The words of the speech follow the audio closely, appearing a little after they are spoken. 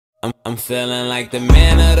I'm feeling like the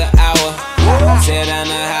man of the hour. Tear down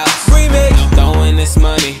the house. Remix. Throwing this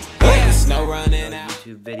money. There's no running out.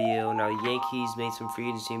 YouTube video. Now the Yankees made some free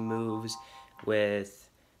agency moves with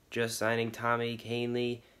just signing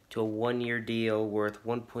kahnle to a one-year deal worth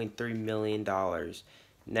 $1.3 million.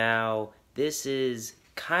 Now this is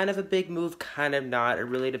kind of a big move, kind of not. It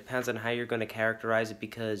really depends on how you're going to characterize it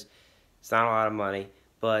because it's not a lot of money.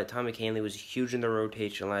 But kahnle was huge in the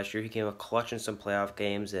rotation last year. He came a clutch in some playoff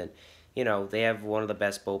games, and you know they have one of the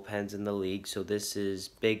best bullpens in the league. So this is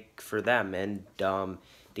big for them, and to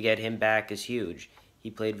get him back is huge.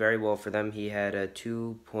 He played very well for them. He had a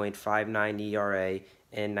 2.59 ERA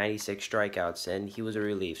and 96 strikeouts, and he was a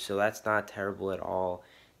relief. So that's not terrible at all.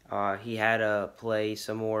 He had to play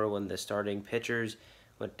some more when the starting pitchers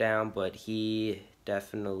went down, but he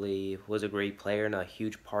definitely was a great player and a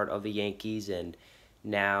huge part of the Yankees. And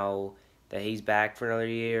now that he's back for another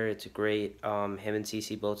year, it's a great. Him and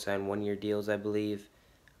CC both signed one-year deals, I believe,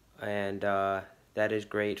 and that is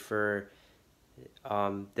great for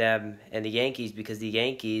them and the Yankees, because the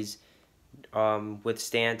Yankees, with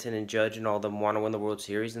Stanton and Judge and all them, want to win the World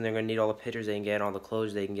Series, and they're going to need all the pitchers they can get, all the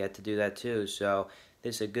closers they can get to do that too. So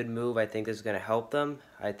this is a good move. I think this is going to help them.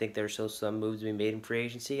 I think there's still some moves to be made in free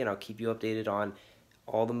agency, and I'll keep you updated on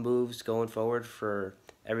all the moves going forward for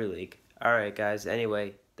every league. All right, guys.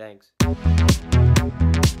 Anyway, thanks.